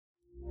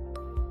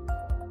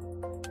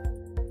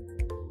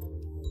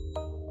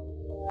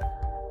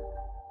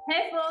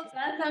Hey folks,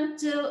 welcome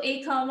to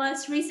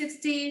eCommerce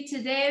 360.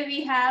 Today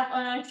we have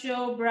on our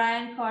show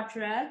Brian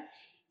Cottrell.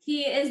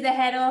 He is the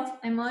head of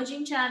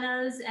emerging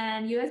channels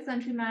and US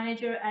country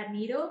manager at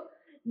Neto.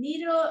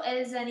 Neto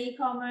is an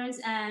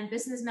e-commerce and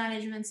business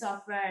management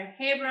software.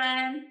 Hey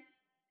Brian,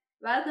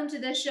 welcome to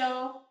the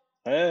show.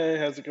 Hey,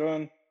 how's it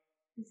going?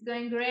 It's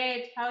going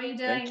great. How are you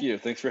Thank doing? you.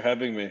 Thanks for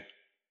having me.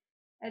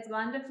 It's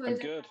wonderful. I'm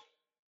good.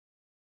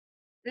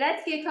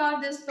 Let's kick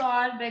off this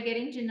part by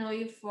getting to know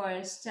you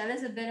first. Tell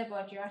us a bit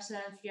about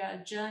yourself,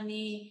 your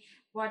journey,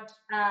 what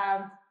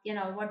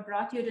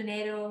brought you to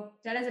NATO.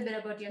 Tell us a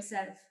bit about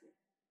yourself.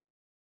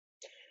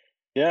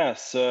 Yeah,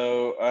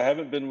 so I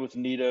haven't been with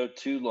Neto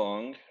too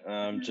long,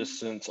 just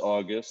Hmm. since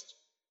August.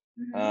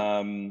 Hmm.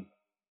 Um,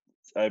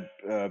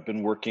 I've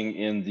been working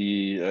in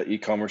the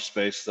e-commerce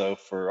space though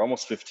for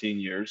almost 15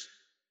 years.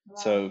 Wow.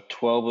 So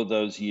 12 of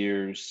those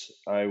years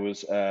I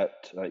was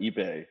at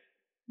eBay.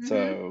 Hmm.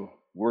 So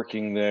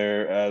working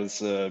there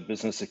as a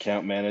business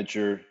account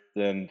manager,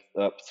 then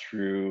up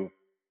through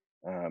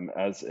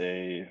as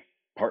a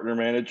partner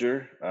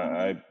manager. Hmm.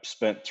 I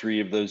spent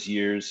 3 of those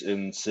years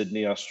in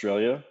Sydney,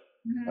 Australia,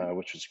 Hmm.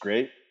 which was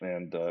great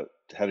and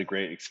had a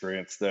great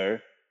experience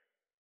there.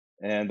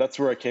 And that's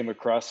where I came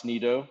across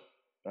Neto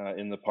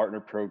in the partner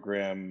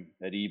program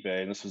at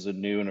eBay. And this was a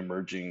new and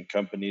emerging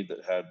company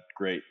that had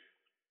great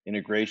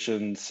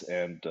integrations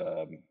and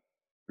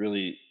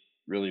really,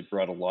 really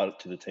brought a lot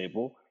to the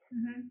table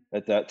Hmm.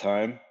 at that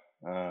time.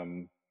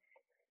 Um,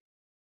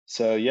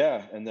 So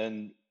yeah, and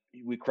then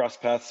we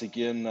crossed paths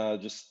again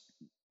just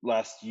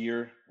last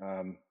year,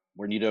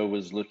 where Nito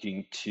was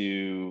looking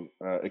to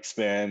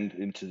expand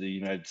into the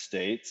United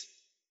States,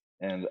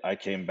 and I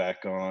came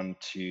back on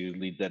to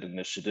lead that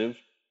initiative,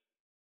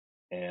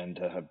 and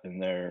have been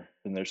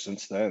there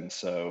since then.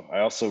 So I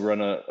also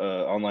run a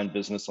online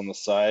business on the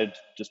side,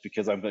 just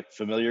because I'm like,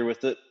 familiar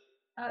with it,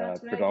 Oh, that's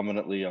great.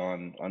 predominantly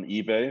on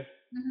eBay,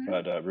 Hmm.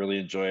 but really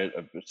enjoy it.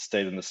 I've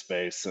stayed in the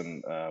space,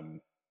 and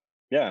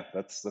yeah,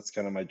 that's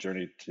kind of my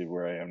journey to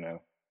where I am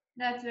now.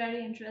 That's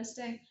very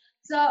interesting.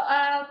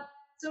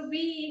 So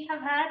we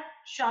have had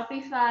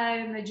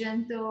Shopify,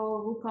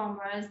 Magento,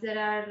 WooCommerce. There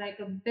are like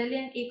a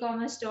billion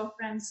e-commerce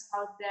storefronts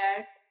out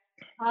there.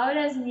 How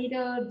does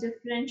Neto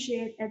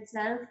differentiate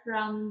itself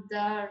from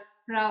the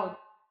crowd,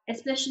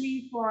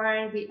 especially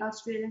for the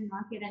Australian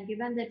market? And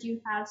given that you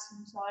have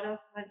some sort of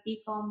an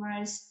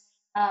e-commerce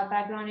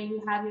background and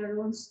you have your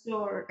own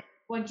store,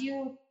 what do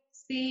you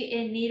see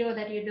in Neto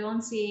that you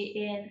don't see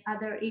in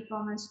other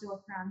e-commerce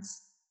storefronts?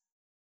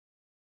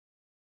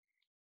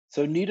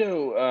 So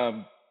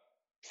Neto,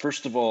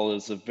 first of all,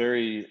 is a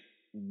very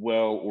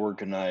well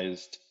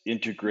organized,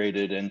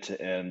 integrated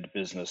end-to-end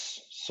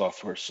business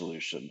software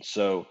solution.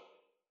 So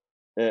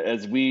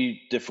as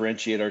we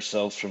differentiate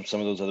ourselves from some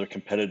of those other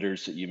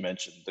competitors that you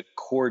mentioned, the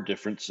core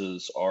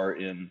differences are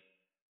in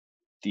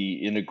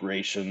the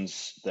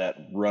integrations that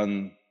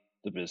run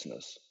the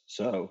business.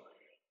 So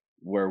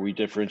where we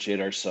differentiate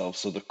ourselves.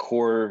 So the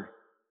core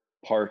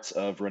parts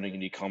of running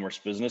an e-commerce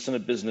business and a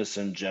business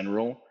in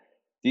general,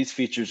 these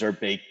features are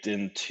baked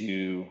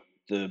into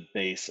the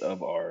base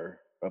of our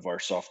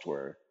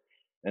software.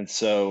 And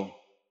so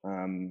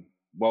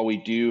while we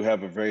do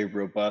have a very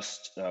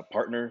robust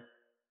partner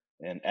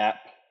and app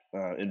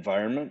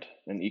environment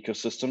and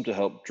ecosystem to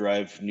help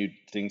drive new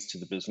things to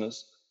the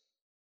business,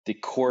 the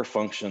core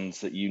functions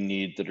that you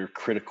need that are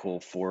critical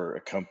for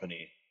a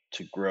company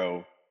to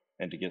grow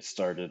and to get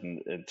started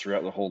and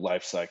throughout the whole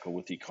life cycle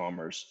with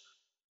e-commerce,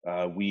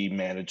 we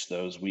manage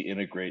those, we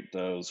integrate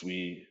those,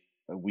 we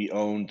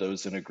own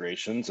those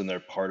integrations, and they're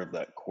part of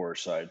that core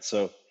side.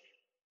 So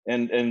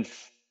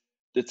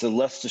it's a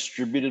less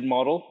distributed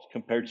model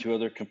compared to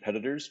other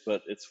competitors,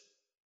 but it's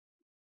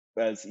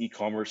as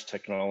e-commerce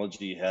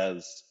technology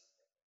has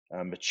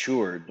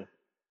matured,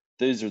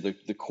 these are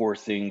the core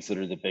things that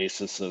are the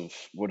basis of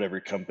what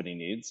every company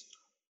needs.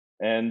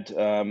 And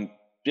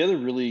the other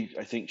really,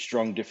 I think,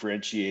 strong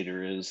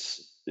differentiator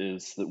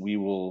is that we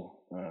will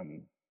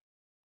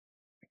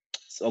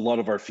a lot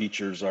of our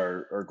features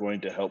are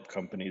going to help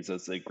companies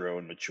as they grow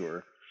and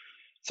mature.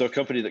 So a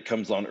company that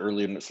comes on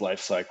early in its life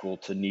cycle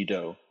to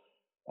Nido,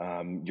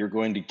 you're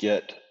going to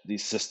get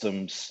these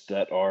systems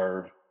that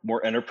are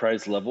more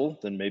enterprise level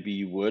than maybe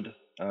you would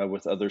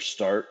with other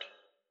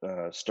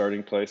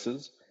starting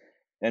places,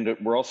 and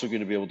we're also going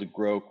to be able to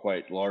grow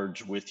quite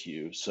large with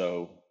you.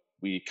 So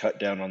we cut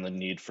down on the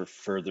need for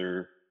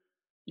further,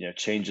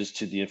 changes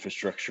to the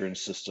infrastructure and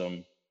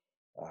system,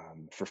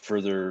 for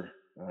further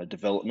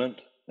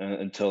development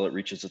until it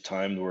reaches a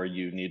time where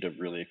you need a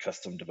really a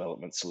custom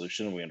development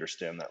solution. And we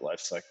understand that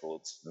life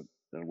cycle.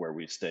 And where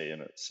we stay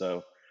in it.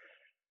 So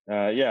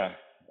yeah,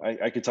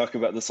 I could talk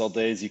about this all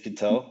day, as you can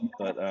tell,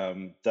 but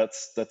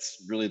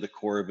that's really the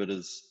core of it,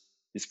 is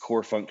these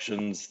core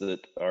functions that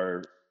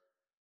are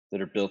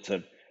built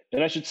in.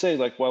 And I should say,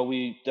 like, while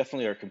we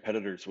definitely are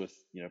competitors with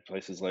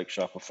places like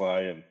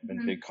Shopify and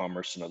Mhm.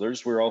 BigCommerce and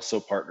others, we're also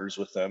partners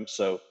with them.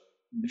 So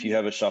if you Mhm.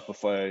 have a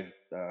Shopify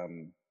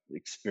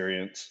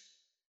experience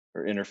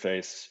or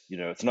interface,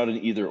 it's not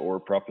an either or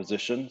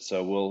proposition.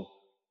 So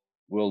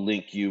we'll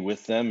link you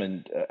with them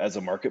and as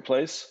a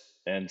marketplace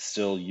and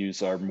still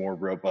use our more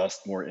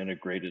robust, more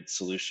integrated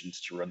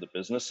solutions to run the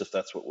business if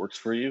that's what works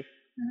for you,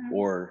 Mhm.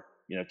 or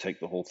take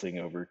the whole thing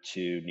over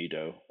to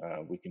Neto.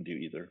 We can do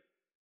either.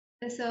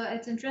 So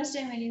it's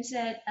interesting when you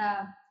said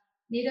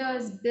Neto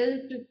is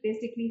built to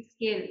basically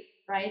scale,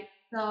 right?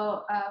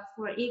 So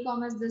for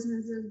e-commerce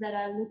businesses that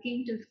are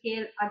looking to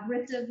scale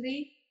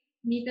aggressively,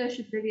 Neto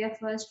should be their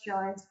first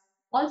choice.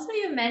 Also,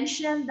 you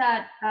mentioned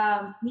that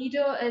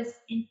Neto is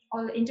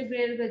all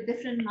integrated with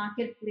different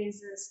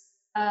marketplaces,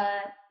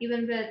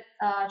 even with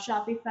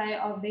Shopify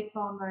or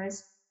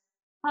BigCommerce.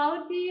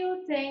 How do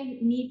you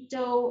think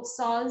Neto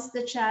solves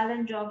the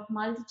challenge of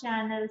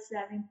multi-channel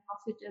selling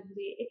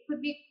profitably? It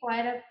could be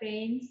quite a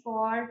pain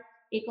for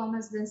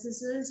e-commerce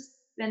businesses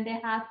when they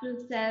have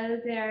to sell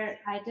their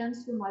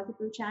items through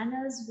multiple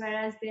channels,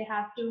 whereas they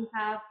have to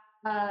have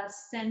a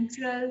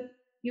central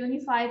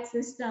unified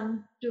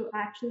system to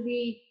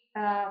actually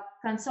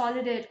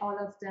consolidate all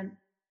of them.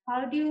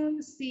 How do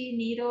you see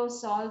Neto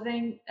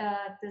solving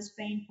this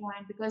pain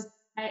point? Because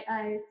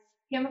I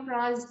came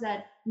across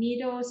that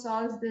Neto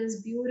solves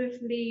this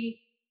beautifully,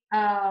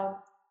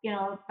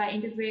 by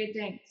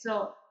integrating.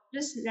 So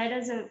just let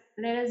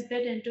us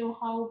get into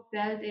how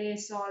well they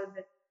solve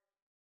it.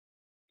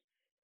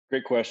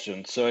 Great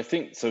question. So I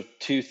think so.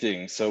 Two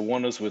things. So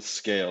one is with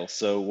scale.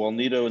 So while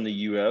Neto in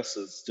the U.S.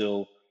 is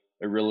still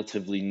a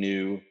relatively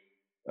new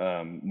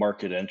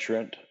market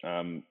entrant,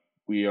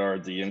 we are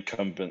the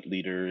incumbent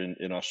leader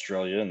in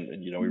Australia, and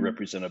we Mhm.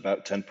 represent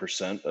about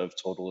 10% of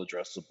total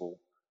addressable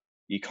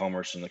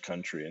e-commerce in the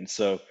country. And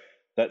so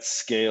that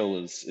scale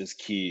is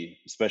key,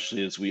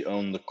 especially as we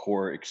own the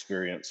core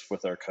experience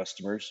with our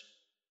customers.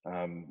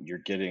 You're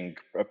getting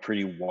a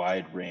pretty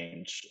wide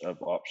range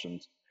of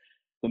options.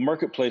 The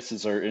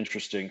marketplaces are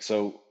interesting.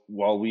 So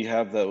while we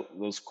have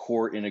those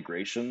core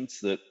integrations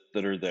that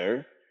are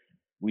there,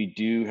 we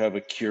do have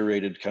a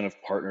curated kind of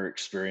partner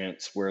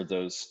experience where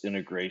those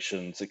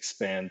integrations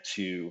expand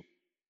to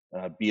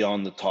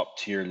beyond the top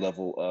tier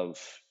level of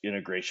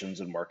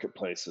integrations and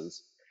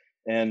marketplaces.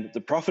 And the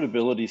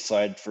profitability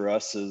side for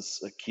us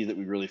is a key that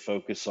we really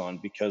focus on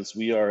because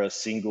we are a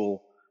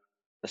single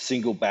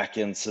back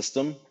end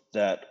system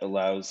that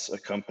allows a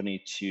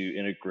company to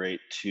integrate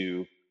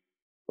to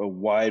a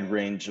wide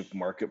range of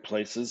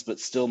marketplaces, but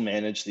still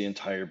manage the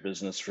entire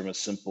business from a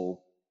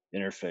simple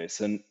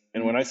interface. And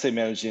when I Mhm. say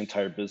manage the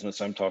entire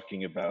business, I'm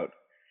talking about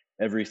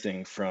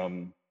everything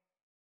from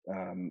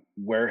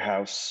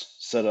warehouse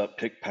setup,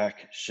 pick,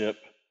 pack, ship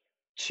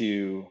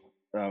to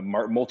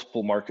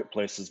multiple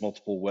marketplaces,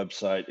 multiple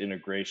website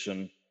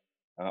integration,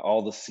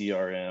 all the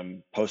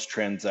CRM, post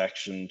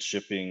transaction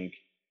shipping,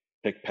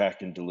 pick,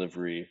 pack, and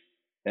delivery,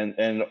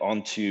 and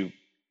onto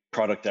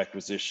product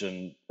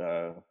acquisition,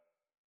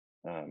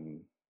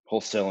 um,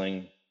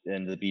 wholesaling,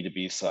 and the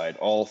B2B side,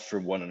 all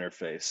from one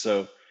interface.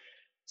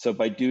 So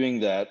by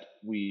doing that,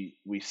 we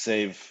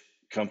save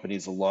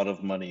companies a lot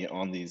of money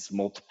on these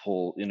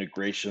multiple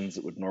integrations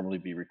that would normally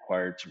be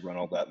required to run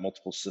all that,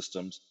 multiple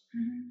systems.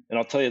 Mhm. And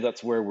I'll tell you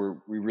that's where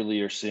we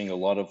really are seeing a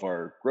lot of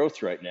our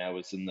growth right now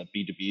is in the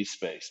B2B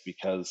space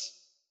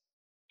because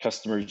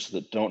customers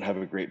that don't have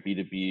a great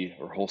B2B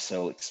or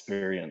wholesale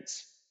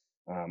experience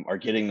are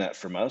getting that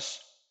from us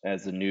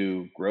as a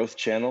new growth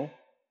channel.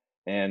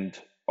 And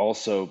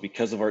also,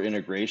 because of our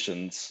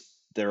integrations,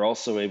 they're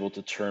also able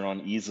to turn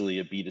on easily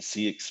a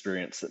B2C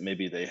experience that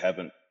maybe they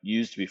haven't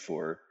used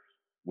before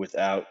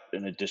without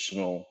an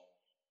additional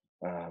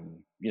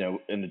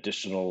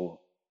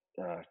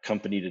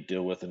company to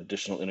deal with, an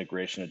additional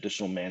integration,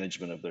 additional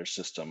management of their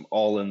system,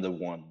 all in the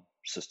one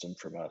system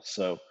from us.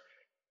 So,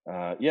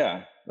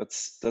 yeah,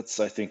 that's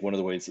I think one of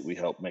the ways that we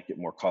help make it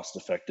more cost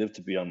effective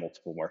to be on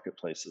multiple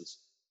marketplaces.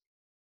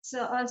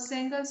 So a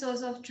single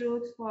source of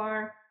truth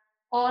for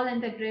all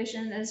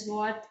integration is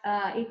what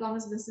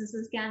e-commerce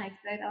businesses can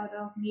expect out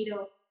of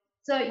Neto.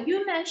 So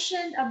you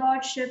mentioned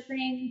about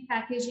shipping,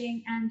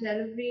 packaging, and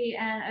delivery,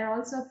 and I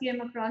also came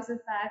across the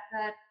fact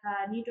that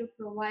Neto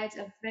provides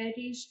a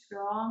very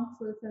strong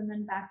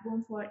fulfillment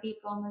backbone for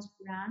e-commerce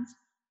brands.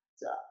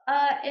 So,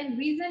 in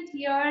recent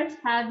years,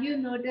 have you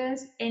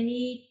noticed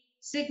any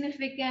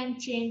significant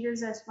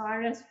changes as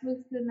far as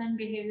fulfillment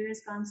behavior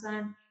is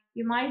concerned?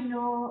 You might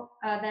know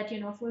that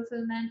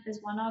fulfillment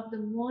is one of the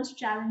most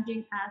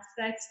challenging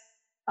aspects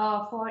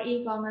for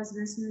e-commerce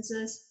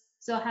businesses.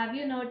 So, have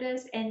you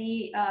noticed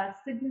any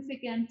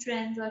significant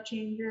trends or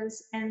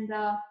changes in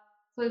the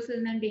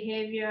fulfillment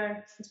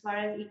behavior as far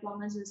as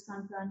e-commerce is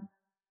concerned?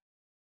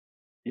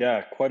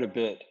 Yeah, quite a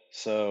bit.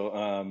 So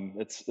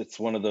it's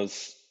one of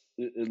those,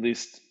 at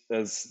least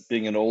as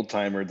being an old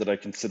timer that I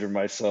consider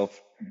myself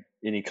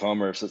in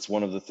e-commerce. It's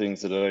one of the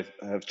things that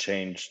I have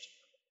changed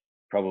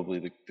probably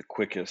the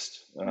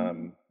quickest,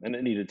 Mhm. and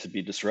it needed to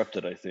be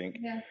disrupted, I think.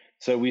 Yeah.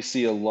 So we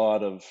see a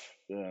lot of,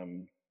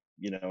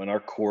 in our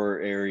core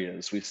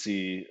areas, we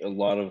see a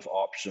lot of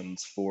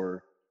options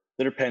for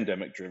that are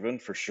pandemic driven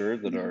for sure,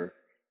 that Mhm.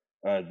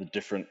 are the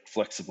different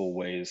flexible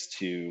ways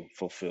to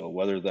fulfill,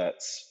 whether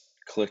that's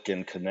click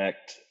and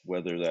connect,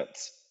 whether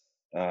that's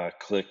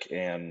click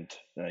and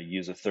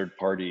use a third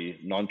party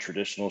non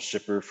traditional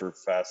shipper for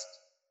fast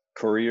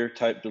courier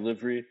type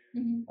delivery.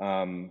 Hmm.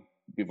 Um,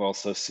 we've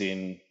also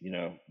seen,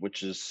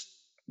 which is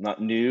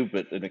not new,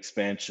 but an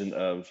expansion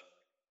of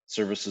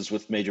services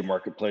with major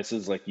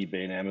marketplaces like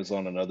eBay and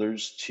Amazon and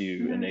others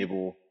to Hmm.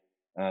 enable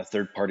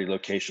third party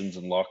locations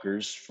and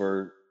lockers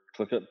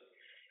click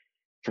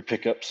for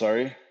pickup.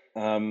 Sorry.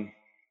 Um,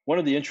 One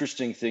of the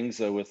interesting things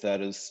though with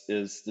that is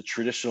the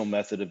traditional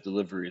method of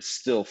delivery is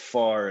still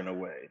far and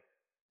away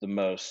the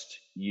most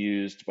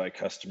used by Yeah.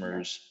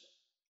 customers.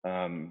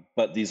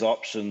 But these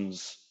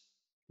options,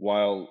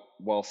 while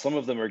some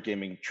of them are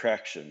gaining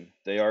traction,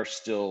 they are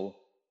still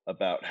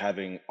about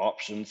having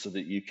options so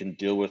that you can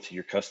deal with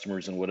your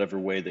customers in whatever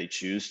way they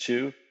choose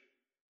to,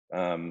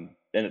 and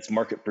it's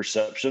market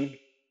perception.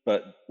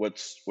 But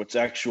what's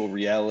actual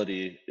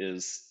reality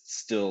is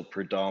still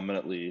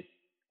predominantly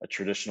a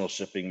traditional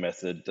shipping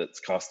method that's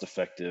cost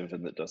effective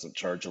and that doesn't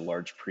charge a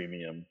large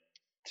premium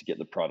to get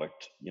the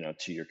product,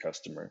 to your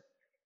customer.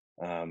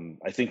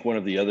 I think one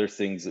of the other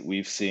things that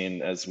we've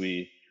seen as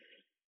we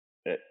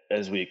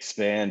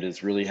expand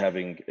is really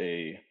having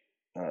a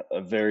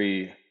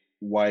very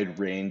wide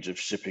range of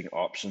shipping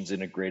options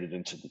integrated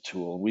into the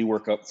tool. We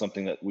work up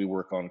something that we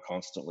work on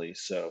constantly.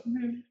 So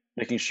Hmm.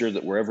 making sure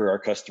that wherever our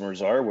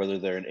customers are, whether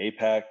they're in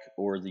APAC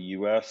or the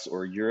US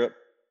or Europe,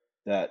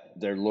 that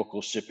their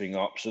local shipping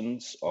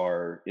options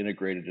are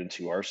integrated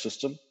into our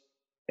system,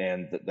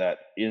 and that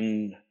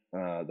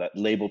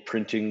label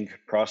printing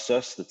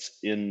process that's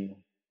in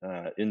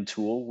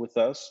tool with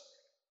us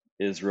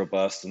is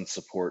robust and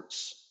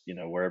supports,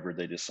 wherever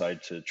they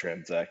decide to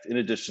transact, in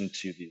addition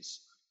to these,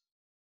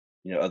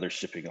 other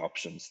shipping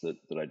options that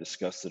I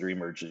discussed that are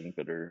emerging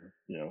but are,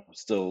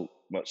 still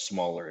much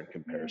smaller in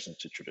comparison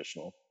to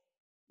traditional.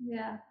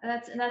 Yeah,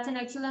 that's an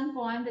excellent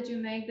point that you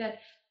make, that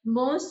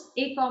most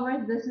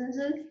e-commerce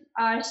businesses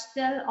are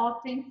still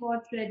opting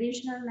for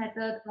traditional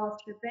method of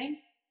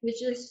shipping,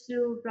 which is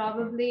through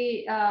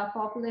probably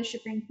popular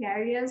shipping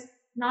carriers.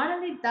 Not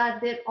only that,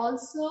 they're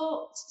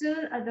also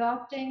still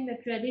adopting the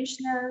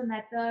traditional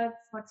method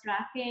for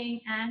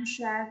tracking and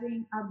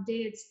sharing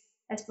updates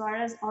as far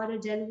as order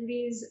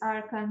deliveries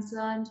are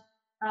concerned.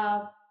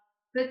 Uh,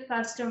 with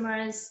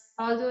customers,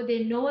 although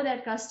they know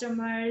that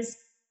customers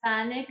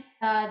panic,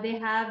 they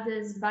have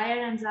this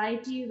buyer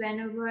anxiety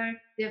whenever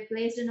they've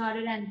placed an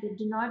order and they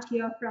do not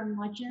hear from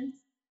merchants.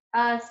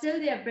 Still,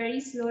 they are very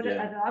slow to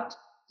Yeah. adopt.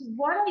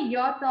 What are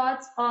your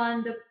thoughts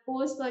on the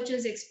post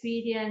purchase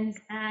experience?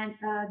 And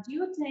do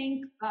you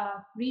think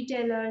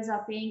retailers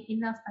are paying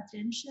enough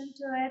attention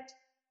to it?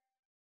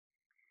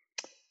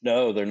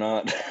 No, they're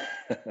not.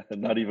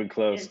 Not even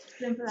close. It's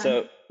simple So,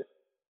 answer.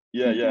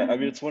 yeah, yeah. I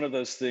mean, it's one of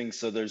those things.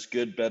 So there's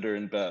good, better,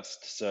 and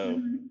best. So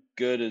Hmm.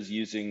 good is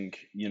using,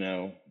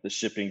 the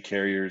shipping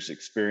carrier's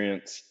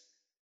experience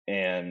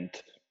and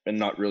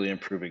not really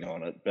improving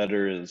on it.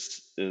 Better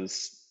is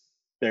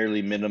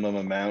barely minimum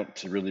amount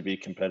to really be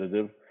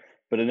competitive.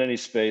 But in any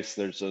space,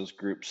 there's those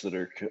groups that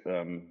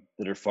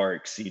are far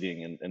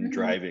exceeding and Hmm.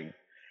 driving.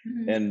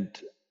 Hmm.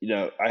 And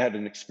I had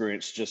an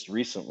experience just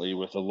recently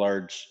with a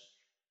large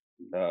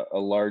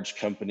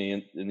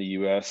company in the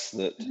US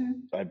that Hmm.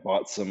 I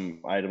bought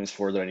some items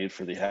for that I needed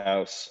for the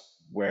house,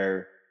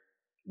 where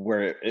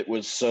it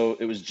was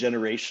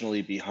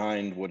generationally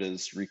behind what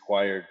is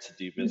required to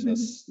do Hmm.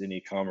 business in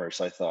e-commerce.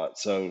 I thought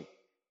so,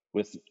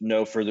 with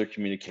no further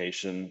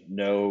communication,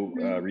 no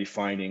Hmm.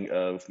 refining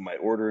of my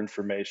order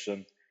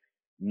information,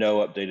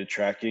 no updated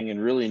tracking,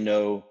 and really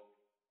no,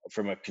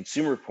 from a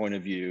consumer point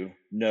of view,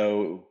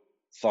 no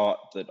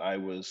thought that I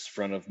was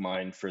front of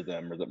mind for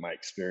them or that my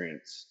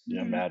experience,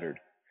 Hmm. mattered.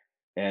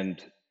 And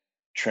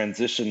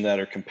transition that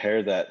or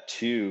compare that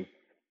to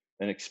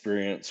an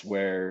experience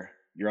where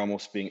you're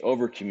almost being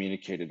over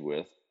communicated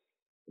with.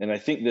 And I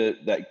think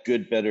that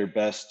good, better,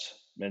 best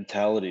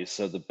mentality.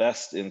 So the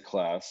best in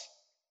class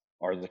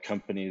are the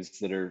companies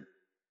that are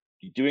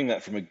doing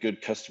that from a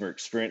good customer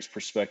experience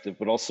perspective,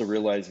 but also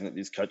realizing that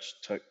these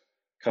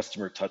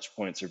customer touch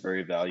points are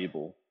very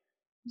valuable.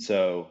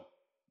 So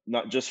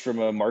not just from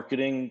a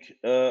marketing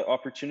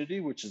opportunity,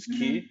 which is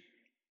key, Hmm.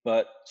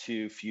 but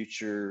to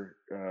future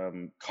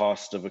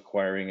cost of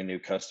acquiring a new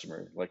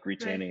customer, like Right.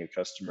 retaining a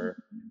customer,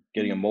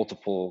 getting a Mhm.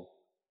 multiple,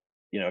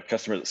 a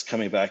customer that's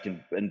coming back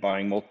and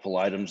buying multiple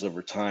items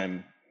over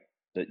time,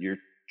 that your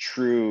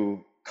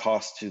true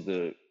cost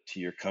to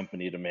your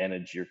company to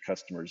manage your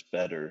customers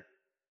better,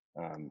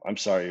 I'm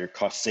sorry, your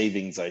cost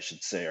savings, I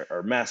should say,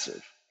 are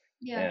massive.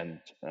 Yeah,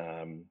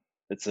 And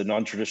it's a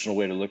non-traditional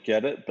way to look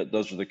at it, but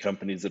those are the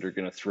companies that are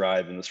going to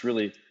thrive in this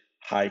really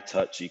high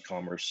touch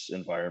e-commerce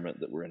environment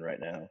that we're in right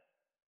now.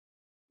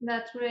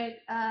 that's great.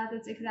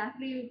 That's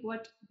exactly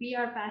what we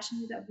are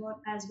passionate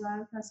about as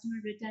well, customer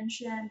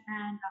retention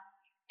and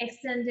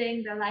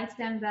extending the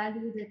lifetime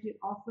value that you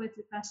offer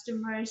to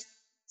customers.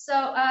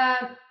 So,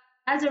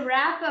 as a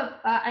wrap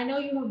up, I know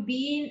you have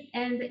been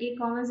in the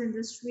e-commerce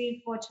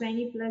industry for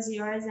 20 plus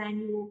years, and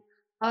you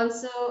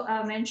also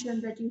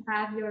mentioned that you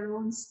have your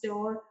own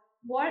store.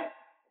 What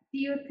do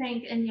you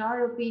think, in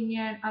your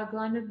opinion, are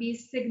going to be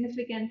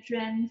significant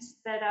trends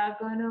that are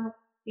going to,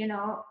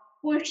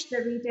 push the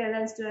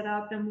retailers to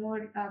adopt a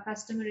more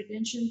customer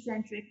retention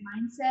centric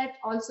mindset?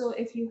 Also,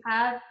 if you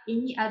have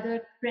any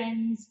other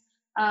trends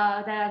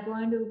that are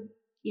going to,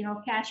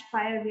 catch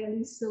fire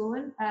really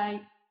soon,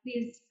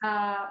 please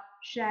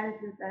share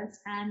it with us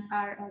and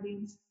our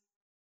audience.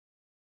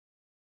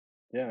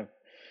 Yeah.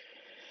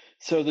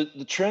 So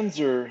the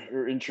trends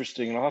are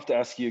interesting, and I'll have to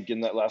ask you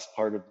again that last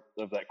part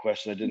of that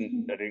question. I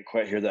Mhm. didn't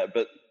quite hear that,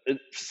 but as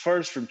far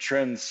as from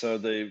trends, so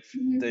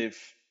Mhm.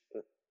 they've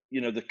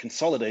the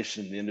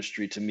consolidation in the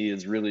industry to me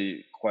is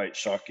really quite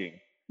shocking.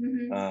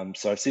 Mhm.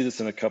 So I see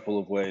this in a couple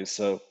of ways.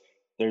 So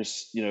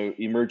there's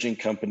emerging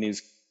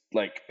companies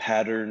like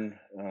Pattern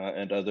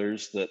and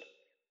others that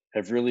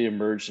have really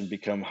emerged and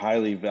become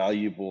highly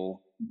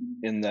valuable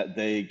Mhm. in that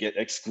they get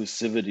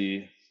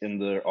exclusivity in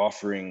their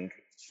offering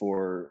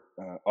for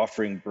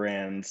offering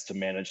brands to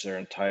manage their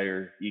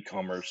entire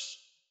e-commerce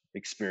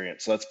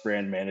experience. So that's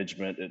brand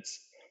management.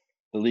 It's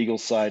the legal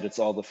side. It's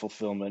all the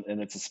fulfillment,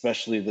 and it's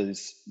especially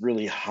these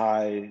really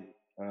high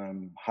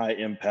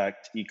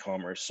impact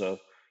e-commerce. So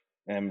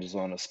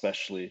Amazon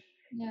especially,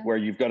 Yeah. where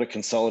you've got a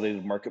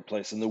consolidated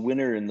marketplace, and the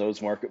winner in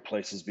those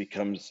marketplaces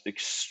becomes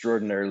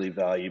extraordinarily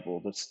valuable.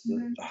 That's the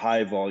Mhm.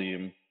 high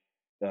volume,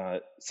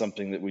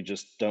 something that we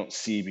just don't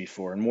see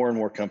before, and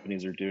more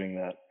companies are doing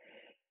that.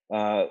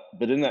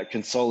 But in that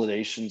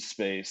consolidation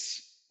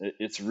space,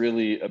 it's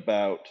really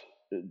about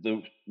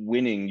the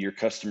winning. Your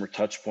customer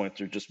touch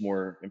points are just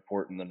more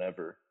important than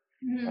ever,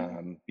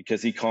 Mhm.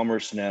 because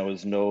e-commerce now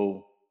it's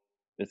no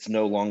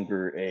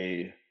longer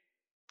a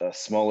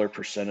smaller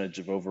percentage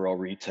of overall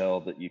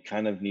retail, that you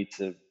kind of need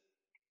to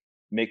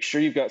make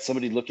sure you've got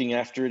somebody looking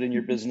after it in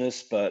your Mhm.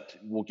 business, but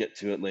we'll get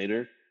to it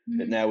later. It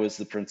Mhm. now is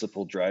the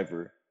principal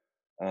driver.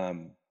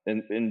 And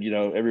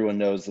everyone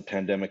knows the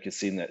pandemic has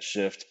seen that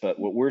shift, but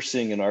what we're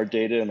seeing in our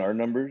data and our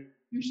numbers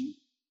Mhm.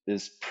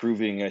 is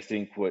proving, I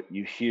think, what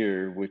you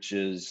hear, which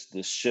is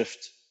the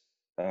shift,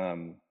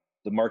 the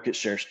market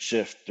share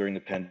shift during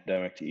the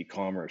pandemic to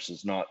e-commerce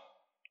is not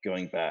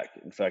going back.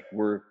 In fact,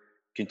 we're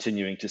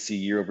continuing to see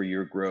year over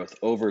year growth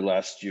over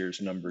last year's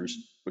numbers,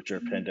 which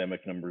are Mhm.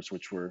 pandemic numbers,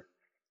 which were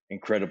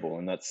incredible,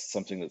 and that's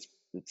something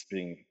that's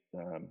being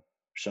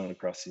shown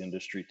across the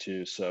industry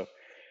too. So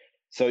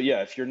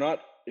yeah, if you're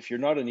not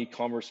an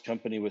e-commerce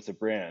company with a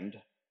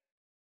brand,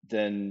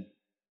 then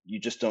you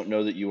just don't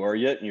know that you are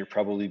yet, and you're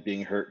probably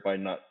being hurt by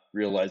not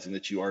realizing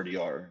that you already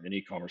are an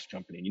e-commerce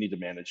company. You need to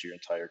manage your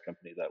entire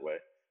company that way,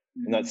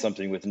 and that's Mhm.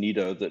 something with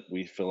Neto that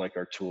we feel like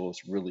our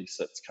tools really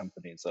sets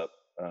companies up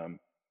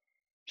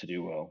to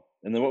do well.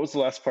 And then what was the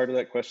last part of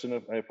that question?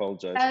 I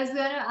apologize. I was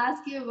going to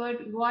ask you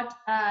about what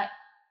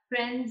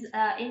trends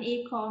in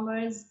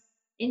e-commerce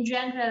in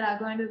general are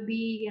going to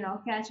be,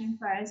 catching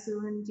fire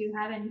soon. Do you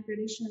have any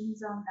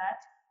predictions on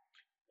that?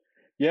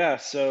 Yeah,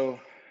 so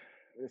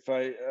if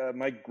I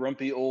my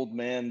grumpy old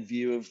man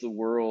view of the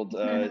world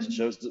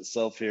shows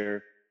itself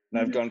here,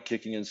 and I've Mhm. gone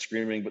kicking and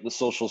screaming, but the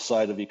social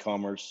side of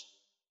e-commerce,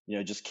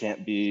 just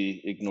can't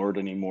be ignored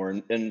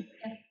anymore. Yeah.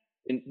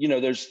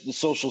 And there's the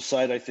social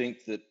side, I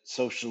think, that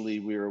socially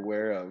we're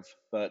aware of,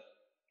 but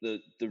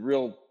the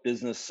real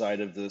business side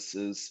of this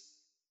is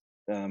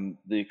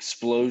the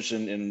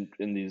explosion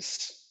in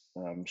these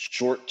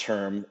short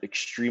term,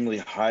 extremely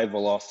high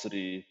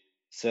velocity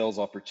sales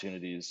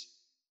opportunities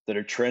that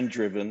are trend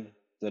driven,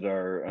 that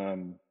are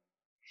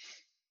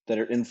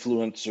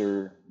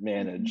influencer Mhm.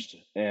 managed,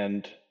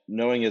 and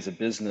knowing as a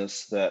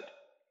business that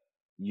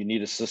you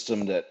need a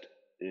system that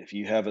if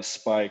you have a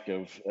spike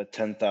of a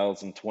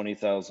 10,000,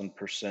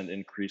 20,000%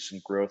 increase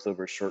in growth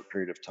over a short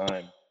period of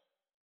time,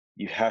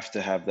 you have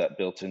to have that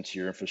built into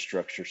your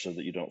infrastructure so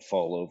that you don't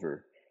fall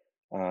over.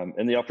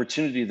 And the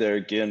opportunity there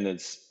again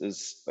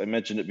is I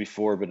mentioned it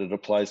before, but it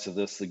applies to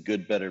this: the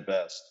good, better,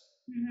 best.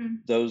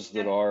 Mhm. Those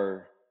that Yeah.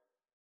 are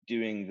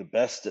doing the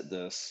best at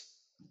this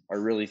are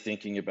really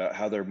thinking about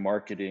how their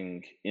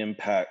marketing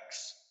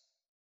impacts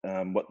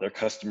what their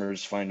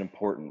customers find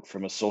important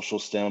from a social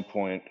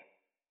standpoint,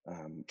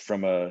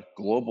 from a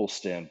global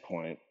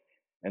standpoint,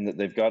 and that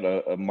they've got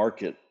a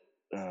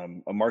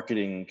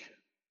marketing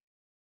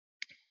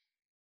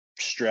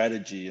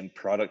strategy and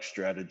product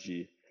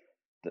strategy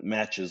that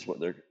matches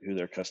who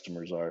their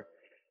customers are.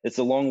 It's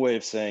a long way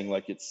of saying,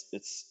 like, it's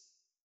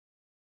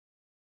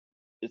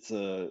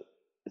a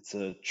it's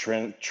a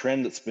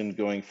trend that's been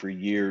going for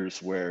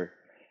years, where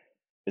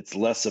it's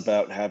less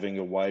about having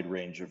a wide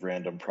range of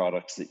random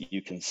products that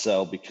you can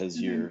sell because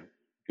Mhm. you're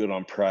good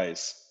on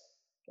price.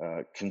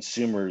 The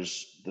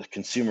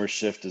consumer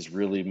shift is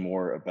really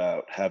more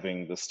about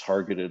having this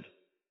targeted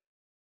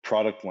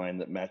product line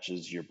that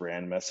matches your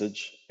brand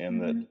message,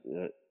 and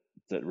Mhm.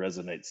 that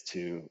resonates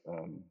to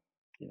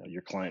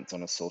your clients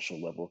on a social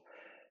level.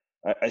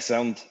 I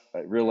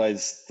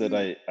realize that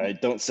Mhm. I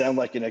don't sound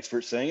like an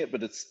expert saying it,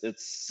 but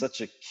it's such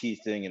a key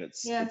thing, and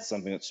Yeah. it's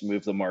something that's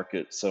moved the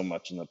market so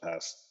much in the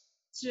past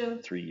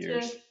True, 3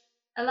 years. true.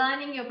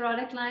 Aligning your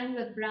product line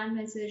with brand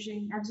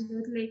messaging,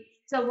 absolutely.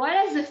 So, what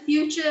does the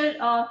future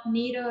of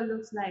Neto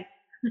looks like?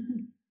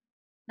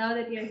 now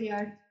that you're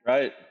here,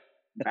 Right.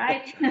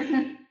 right?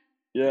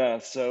 Yeah,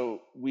 so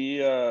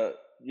we,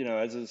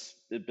 as has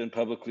it been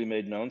publicly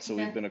made known, so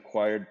we've Okay. been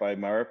acquired by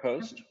Okay.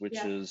 Maripost, which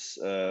Yeah. is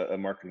a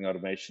marketing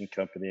automation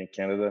company in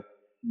Canada.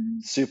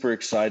 Mhm. Super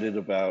excited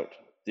about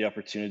the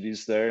opportunities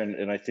there,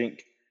 and I think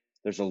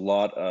there's a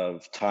lot of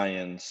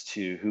tie-ins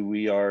to who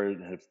we are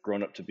and have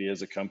grown up to be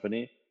as a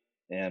company,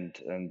 and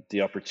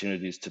the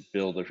opportunities to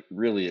build a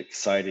really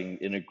exciting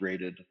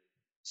integrated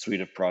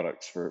suite of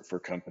products for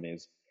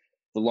companies.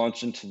 The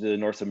launch into the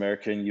North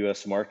American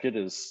US market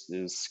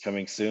is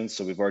coming soon,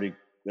 so we've already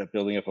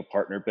building up a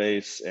partner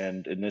base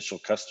and initial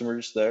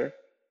customers there,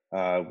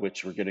 which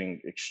we're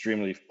getting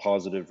extremely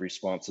positive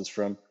responses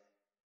from.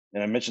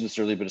 And I mentioned this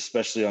earlier, but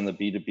especially on the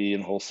B2B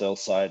and wholesale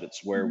side,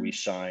 it's where we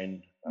Mhm. shine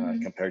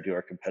Mhm. compared to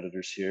our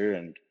competitors here,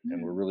 and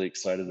we're Mhm. really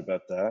excited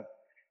about that.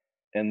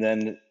 And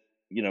then,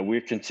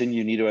 we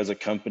continue. Neto as a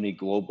company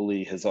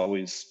globally has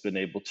always been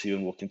able to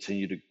and will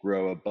continue to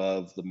grow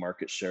above the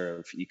market share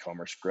of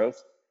e-commerce growth,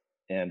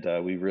 and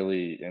we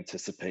really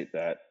anticipate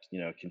that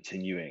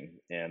continuing.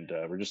 And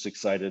we're just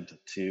excited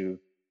to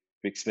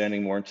be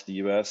expanding more into the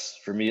US.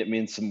 For me, it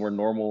means some more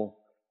normal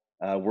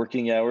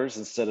working hours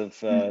instead of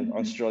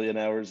Australian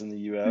hours in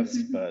the US.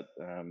 But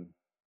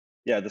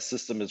yeah, the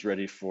system is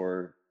ready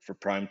for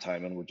prime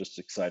time, and we're just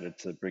excited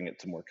to bring it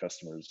to more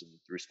customers. And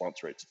the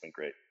response rates have been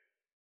great.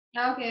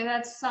 Okay,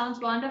 that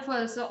sounds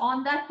wonderful. So, on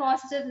that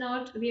positive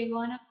note, we are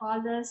going to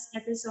call this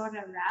episode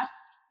a wrap.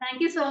 Thank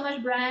you so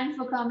much, Brian,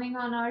 for coming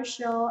on our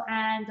show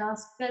and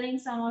spilling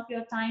some of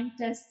your time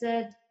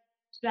tested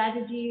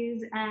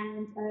strategies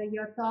and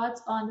your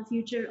thoughts on the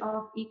future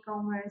of e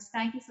commerce.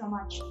 Thank you so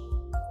much.